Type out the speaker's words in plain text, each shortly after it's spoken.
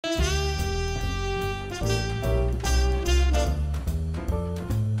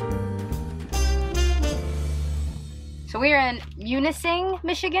we're in Peninsula,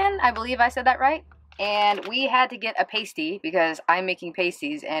 Michigan. I believe I said that right. And we had to get a pasty because I'm making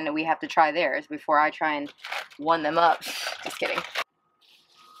pasties and we have to try theirs before I try and one them up. Just kidding.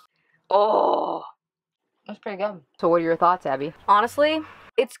 Oh, that's pretty good. So what are your thoughts, Abby? Honestly,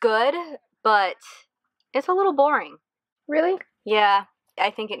 it's good, but it's a little boring. Really? Yeah,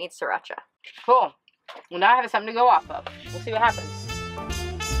 I think it needs sriracha. Cool. Well, now I have something to go off of. We'll see what happens.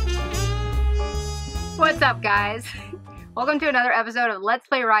 What's up, guys? Welcome to another episode of Let's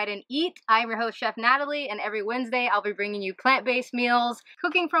Play Ride and Eat. I'm your host, Chef Natalie, and every Wednesday I'll be bringing you plant-based meals,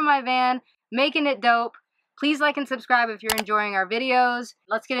 cooking from my van, making it dope. Please like and subscribe if you're enjoying our videos.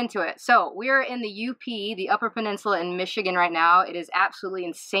 Let's get into it. So, we are in the UP, the Upper Peninsula in Michigan right now. It is absolutely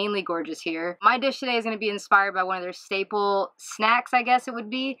insanely gorgeous here. My dish today is going to be inspired by one of their staple snacks, I guess it would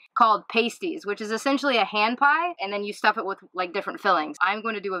be, called pasties, which is essentially a hand pie, and then you stuff it with like different fillings. I'm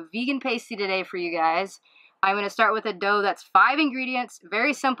going to do a vegan pasty today for you guys. I'm going to start with a dough that's 5 ingredients,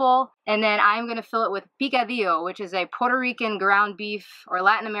 very simple, and then I'm going to fill it with picadillo, which is a Puerto Rican ground beef or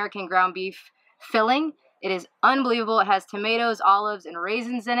Latin American ground beef filling. It is unbelievable. It has tomatoes, olives, and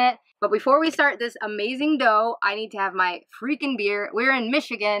raisins in it. But before we start this amazing dough, I need to have my freaking beer. We're in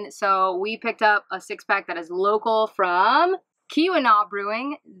Michigan, so we picked up a 6-pack that is local from Cuisine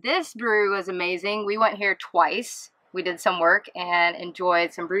Brewing. This brewery was amazing. We went here twice. We did some work and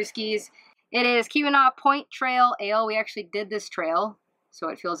enjoyed some brewskis. It is Cuisine Point Trail Ale. We actually did this trail, so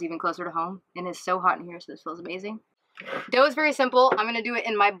it feels even closer to home. And it's so hot in here, so this feels amazing. Dough is very simple. I'm going to do it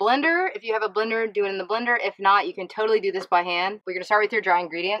in my blender. If you have a blender, do it in the blender. If not, you can totally do this by hand. We're going to start with your dry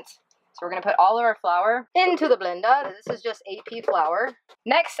ingredients. So we're going to put all of our flour into the blender. This is just AP flour.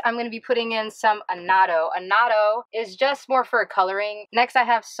 Next, I'm going to be putting in some annatto. Annatto is just more for coloring. Next, I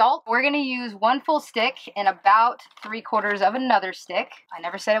have salt. We're going to use 1 full stick and about 3/4 of another stick. I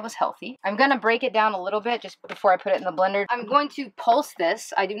never said it was healthy. I'm going to break it down a little bit just before I put it in the blender. I'm going to pulse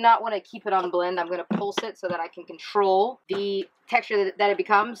this. I do not want to keep it on blend. I'm going to pulse it so that I can control the texture that it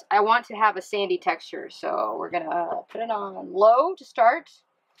becomes. I want to have a sandy texture, so we're going to put it on low to start.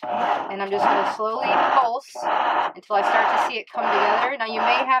 And I'm just going to slowly pulse until I start to see it come together. Now you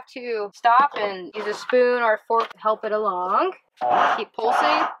may have to stop and use a spoon or a fork to help it along. Keep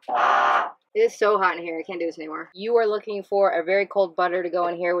pulsing. It is so hot in here, I can't do this anymore. You are looking for a very cold butter to go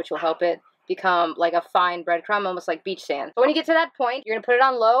in here, which will help it become like a fine breadcrumb, almost like beach sand. But when you get to that point, you're going to put it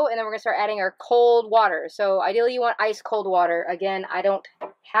on low, and then we're going to start adding our cold water. So ideally you want ice cold water. Again, I don't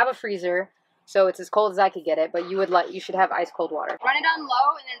have a freezer, so it's as cold as I could get it, but you should have ice cold water. Run it on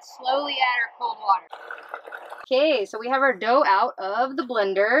low and then slowly add our cold water. Okay, so we have our dough out of the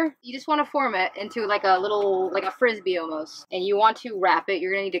blender. You just want to form it into like a frisbee almost. And you want to wrap it.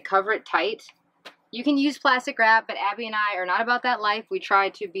 You're going to need to cover it tight. You can use plastic wrap, but Abby and I are not about that life. We try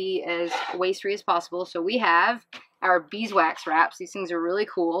to be as waste-free as possible. So we have our beeswax wraps. These things are really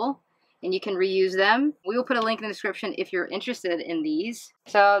cool, and you can reuse them. We will put a link in the description if you're interested in these.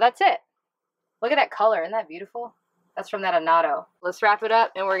 So that's it. Look at that color, isn't that beautiful? That's from that annatto. Let's wrap it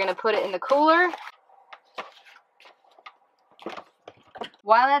up and we're gonna put it in the cooler.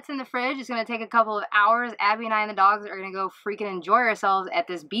 While that's in the fridge, it's gonna take a couple of hours. Abby and I and the dogs are gonna go freaking enjoy ourselves at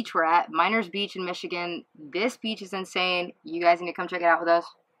this beach we're at, Miners Beach in Michigan. This beach is insane. You guys need to come check it out with us.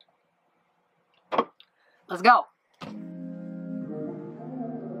 Let's go.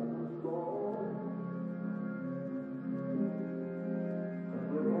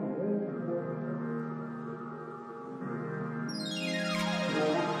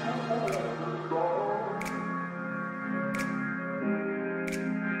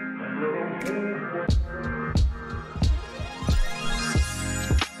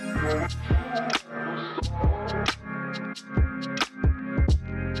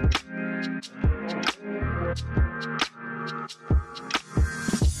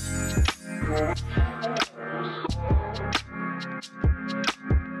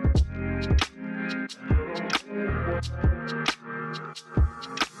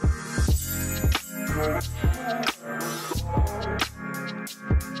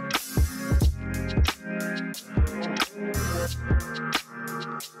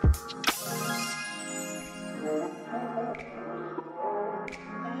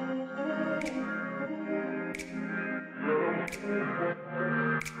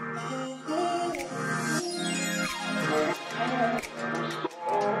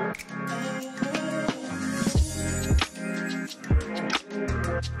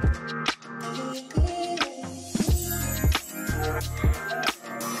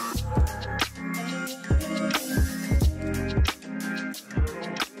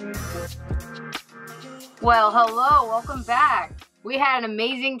 Well, hello, welcome back. We had an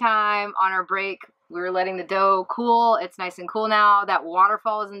amazing time on our break We were letting the dough cool. It's nice and cool now. That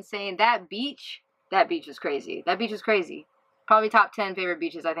waterfall is insane. That beach was crazy. That beach was crazy. Probably top 10 favorite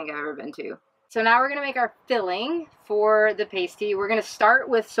beaches I think I've ever been to. So now we're gonna make our filling for the pasty. We're gonna start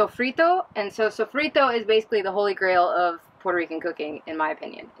with sofrito. And so sofrito is basically the holy grail of Puerto Rican cooking, in my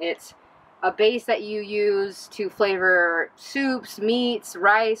opinion. It's a base that you use to flavor soups, meats,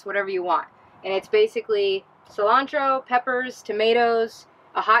 rice, whatever you want. And it's basically cilantro, peppers, tomatoes,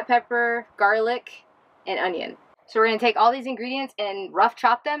 a hot pepper, garlic, and onion. So we're gonna take all these ingredients and rough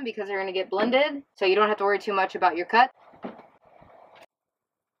chop them because they're gonna get blended, so you don't have to worry too much about your cut. We're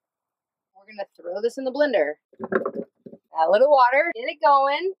gonna throw this in the blender. Add a little water, get it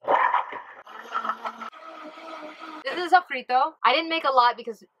going. This is sofrito. I didn't make a lot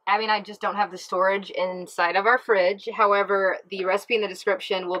because, I just don't have the storage inside of our fridge. However, the recipe in the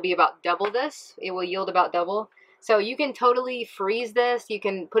description will be about double this. It will yield about double. So you can totally freeze this. You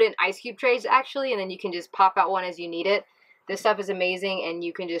can put it in ice cube trays, actually, and then you can just pop out one as you need it. This stuff is amazing, and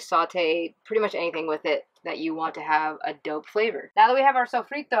you can just saute pretty much anything with it that you want to have a dope flavor. Now that we have our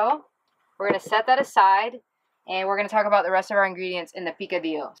sofrito, we're going to set that aside, and we're going to talk about the rest of our ingredients in the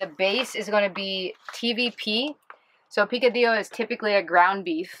picadillo. The base is going to be TVP. So picadillo is typically a ground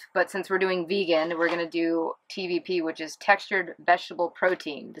beef, but since we're doing vegan, we're going to do TVP, which is textured vegetable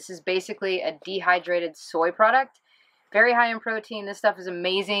protein. This is basically a dehydrated soy product. Very high in protein. This stuff is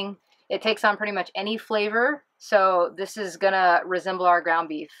amazing. It takes on pretty much any flavor. So this is going to resemble our ground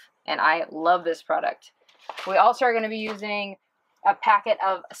beef, and I love this product. We also are going to be using a packet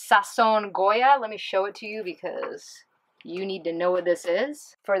of sazon Goya. Let me show it to you because you need to know what this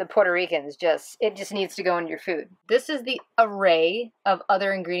is. For the Puerto Ricans, it just needs to go in your food. This is the array of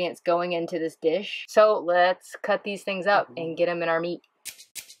other ingredients going into this dish. So let's cut these things up and get them in our meat.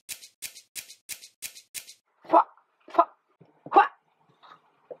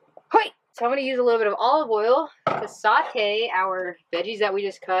 So I'm going to use a little bit of olive oil to saute our veggies that we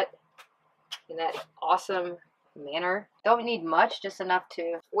just cut in that awesome manner. Don't need much, just enough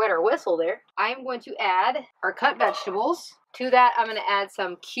to wet our whistle there. I'm going to add our cut vegetables. To that, I'm going to add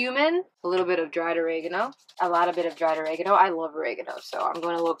some cumin, a little bit of dried oregano, a lot of dried oregano. I love oregano, so I'm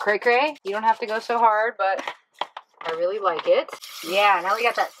going a little cray-cray. You don't have to go so hard, but I really like it. Yeah, now we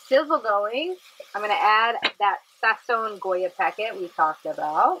got that sizzle going. I'm going to add that sazon Goya packet we talked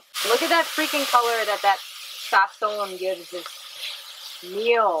about. Look at that freaking color that sazon gives this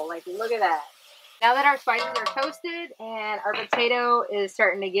meal. Like, look at that. Now that our spices are toasted and our potato is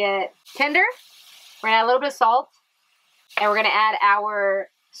starting to get tender, we're going to add a little bit of salt, and we're going to add our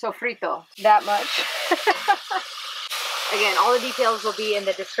sofrito. That much. Again, all the details will be in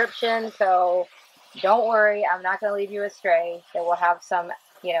the description, so don't worry. I'm not going to leave you astray. It will have some,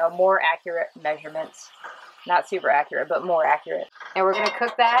 more accurate measurements. Not super accurate, but more accurate. And we're going to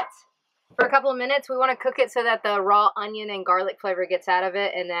cook that for a couple of minutes. We want to cook it so that the raw onion and garlic flavor gets out of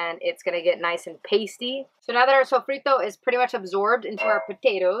it, and then it's going to get nice and pasty. So now that our sofrito is pretty much absorbed into our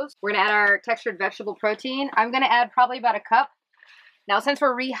potatoes, we're going to add our textured vegetable protein. I'm going to add probably about a cup. Now, since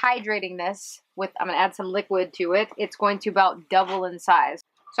we're rehydrating this, I'm going to add some liquid to it, it's going to about double in size.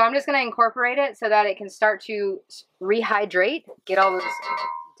 So I'm just going to incorporate it so that it can start to rehydrate, get all those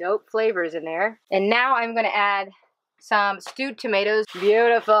dope flavors in there. And now I'm going to add some stewed tomatoes.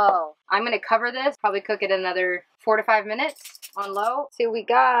 Beautiful. I'm going to cover this, probably cook it another 4 to 5 minutes on low. See what we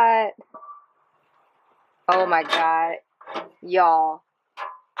got. Oh my God. Y'all.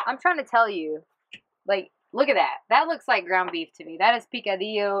 I'm trying to tell you, like, look at that. That looks like ground beef to me. That is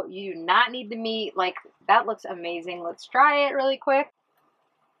picadillo. You do not need the meat. Like, that looks amazing. Let's try it really quick.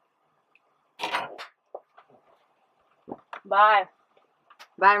 Bye.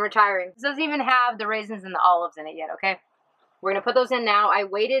 Bye, I'm retiring. This doesn't even have the raisins and the olives in it yet, okay? We're going to put those in now. I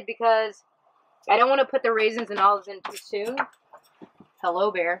waited because I don't want to put the raisins and olives in too soon.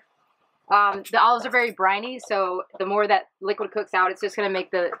 Hello, bear. The olives are very briny, so the more that liquid cooks out, it's just going to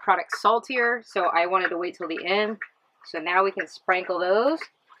make the product saltier. So I wanted to wait till the end. So now we can sprinkle those.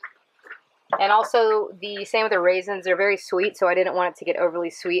 And also, the same with the raisins. They're very sweet, so I didn't want it to get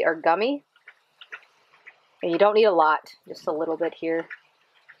overly sweet or gummy. And you don't need a lot, just a little bit here.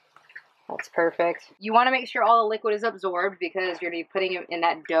 That's perfect. You want to make sure all the liquid is absorbed because you're going to be putting it in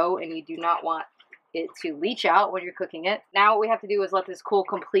that dough, and you do not want it to leach out when you're cooking it. Now what we have to do is let this cool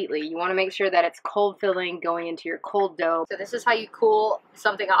completely. You want to make sure that it's cold filling going into your cold dough. So this is how you cool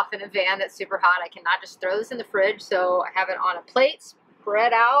something off in a van that's super hot. I cannot just throw this in the fridge, so I have it on a plate,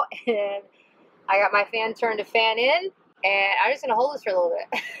 spread out, and I got my fan turned to fan in, and I'm just going to hold this for a little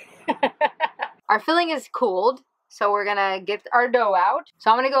bit. Our filling is cooled, so we're gonna get our dough out. So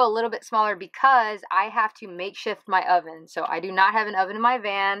I'm gonna go a little bit smaller because I have to makeshift my oven. So I do not have an oven in my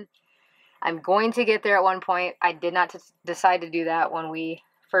van. I'm going to get there at one point. I did not decide to do that when we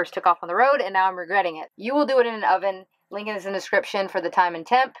first took off on the road, and now I'm regretting it. You will do it in an oven. Link is in the description for the time and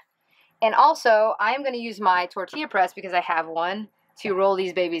temp. And also, I'm going to use my tortilla press because I have one to roll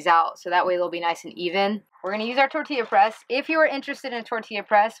these babies out, so that way they'll be nice and even. We're going to use our tortilla press. If you are interested in a tortilla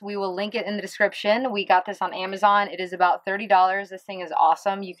press, we will link it in the description. We got this on Amazon. It is about $30. This thing is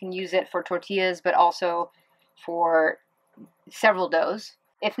awesome. You can use it for tortillas, but also for several doughs.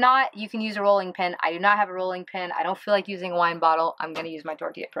 If not, you can use a rolling pin. I do not have a rolling pin. I don't feel like using a wine bottle. I'm going to use my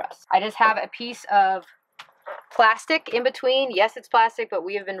tortilla press. I just have a piece of plastic in between. Yes, it's plastic, but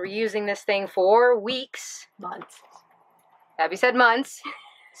we have been reusing this thing for weeks. Months. Abby said months.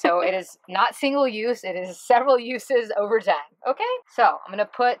 So it is not single use. It is several uses over time. Okay? So I'm going to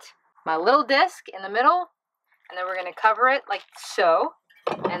put my little disc in the middle, and then we're going to cover it like so.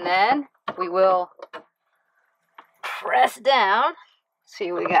 And then we will press down.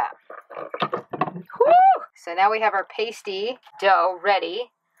 See what we got. Woo! So now we have our pasty dough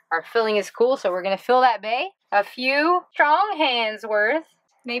ready. Our filling is cool, so we're going to fill that bay. A few strong hands worth.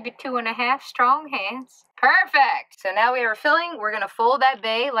 Maybe 2.5 strong hands. Perfect! So now we have our filling. We're going to fold that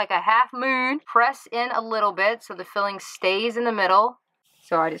bay like a half moon. Press in a little bit so the filling stays in the middle.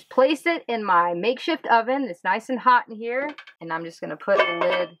 So I just placed it in my makeshift oven. It's nice and hot in here. And I'm just going to put the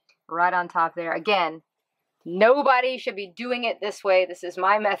lid right on top there. Again, nobody should be doing it this way. This is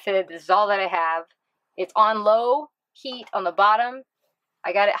my method. This is all that I have. It's on low heat on the bottom.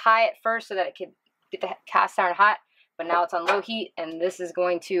 I got it high at first so that it could get the cast iron hot. But now it's on low heat, and this is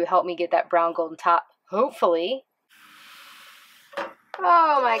going to help me get that brown golden top, hopefully.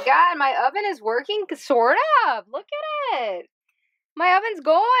 Oh my God, my oven is working, sort of. Look at it. My oven's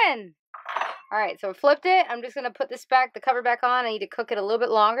going. All right, so I flipped it. I'm just going to put this back, the cover back on. I need to cook it a little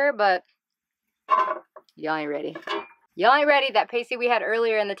bit longer, but y'all ain't ready. Y'all ain't ready. That pasty we had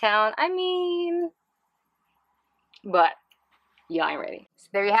earlier in the town, I mean, but y'all ain't ready. So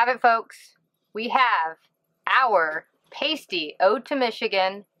there you have it, folks. We have our pasty Ode to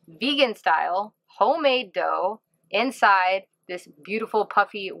Michigan, vegan style, homemade dough. Inside this beautiful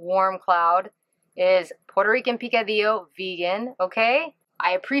puffy warm cloud is Puerto Rican Picadillo vegan, okay?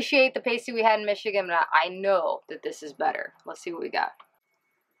 I appreciate the pasty we had in Michigan, but I know that this is better. Let's see what we got.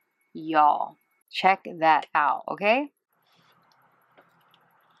 Y'all, check that out, okay?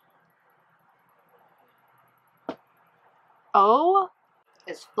 Oh,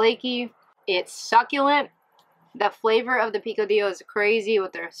 it's flaky. It's succulent. The flavor of the picadillo is crazy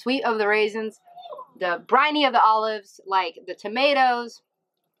with the sweet of the raisins, the briny of the olives, like the tomatoes,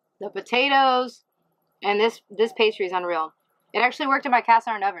 the potatoes, and this pastry is unreal. It actually worked in my cast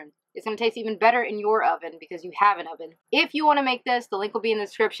iron oven. It's going to taste even better in your oven because you have an oven. If you want to make this, the link will be in the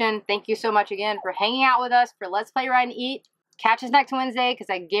description. Thank you so much again for hanging out with us for Let's Play, Ride, and Eat. Catch us next Wednesday because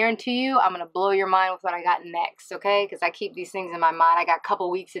I guarantee you I'm going to blow your mind with what I got next, okay? Because I keep these things in my mind. I got a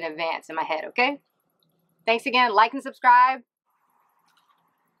couple weeks in advance in my head, okay? Thanks again. Like and subscribe.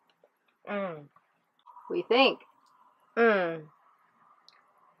 What do you think?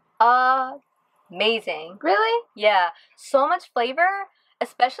 Amazing. Really? Yeah. So much flavor,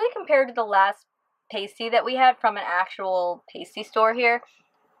 especially compared to the last pasty that we had from an actual pasty store here,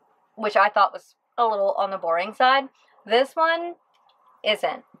 which I thought was a little on the boring side. This one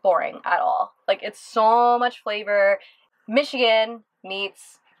isn't boring at all. Like, it's so much flavor. Michigan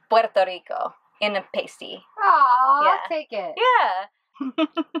meets Puerto Rico in a pasty. Aw, Yeah. I'll take it. Yeah.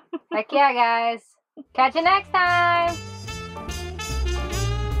 Heck yeah, guys. Catch you next time.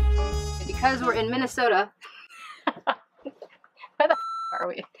 Because we're in Minnesota. Where the are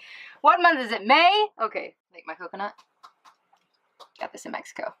we? What month is it? May? Okay, make my coconut. Got this in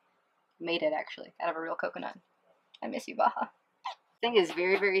Mexico. Made it, actually, out of a real coconut. I miss you, Baja. This thing is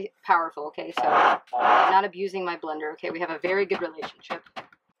very, very powerful, okay? So I'm not abusing my blender, okay? We have a very good relationship.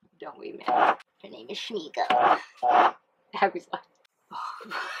 Don't we, man? Her name is Shmika. Abby's like,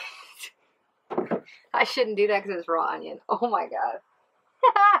 oh. I shouldn't do that because it's raw onion. Oh my God.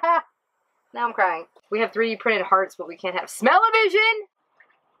 Now I'm crying. We have 3D printed hearts, but we can't have smell-o-vision.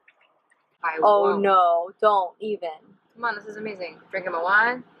 Oh no, don't even. Come on, this is amazing. Drinking my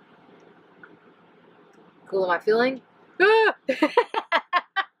wine. Cool am I feeling? I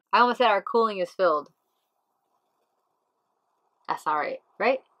almost said our cooling is filled. That's alright,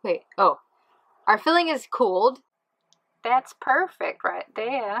 right? Wait, oh. Our filling is cooled. That's perfect right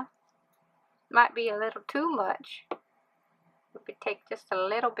there. Might be a little too much. We could take just a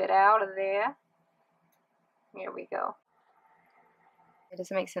little bit out of there. Here we go. It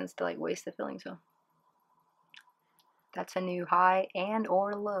doesn't make sense to like waste the filling, so that's a new high and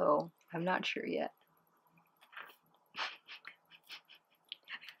or low. I'm not sure yet.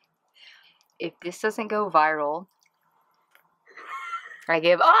 If this doesn't go viral, I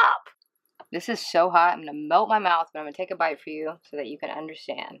give up! This is so hot. I'm gonna melt my mouth, but I'm gonna take a bite for you so that you can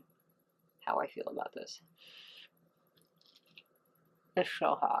understand how I feel about this. It's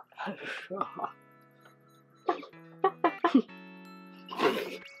so hot. It's so hot.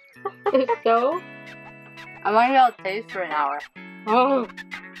 It's so... I might be able to taste for an hour. Oh.